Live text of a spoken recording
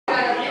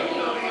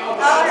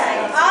All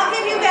right. I'll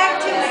give you back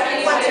to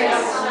what's her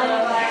name.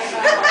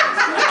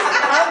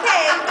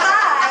 Okay,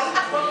 bye.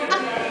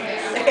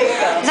 There you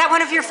go. Is that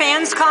one of your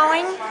fans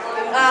calling?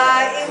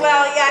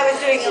 Well, yeah, I was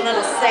doing a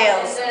little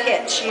sales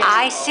pitch. You know.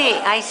 I see,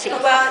 I see.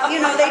 Well, you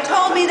know, they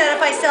told me that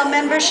if I sell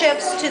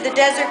memberships to the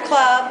Desert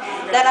Club,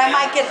 that I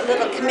might get a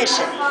little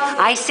commission.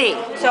 I see.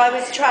 So I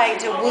was trying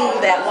to woo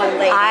that one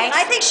lady. And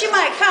I think she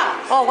might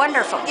come. Oh,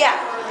 wonderful. Yeah.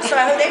 So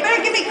they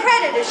better give me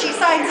credit if she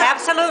signs up.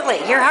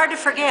 Absolutely. You're hard to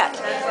forget.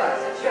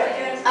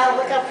 Oh,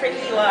 look how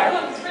pretty you are.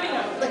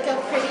 Look how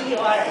pretty you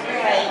are.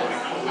 Right.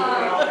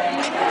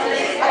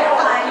 I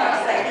don't mind.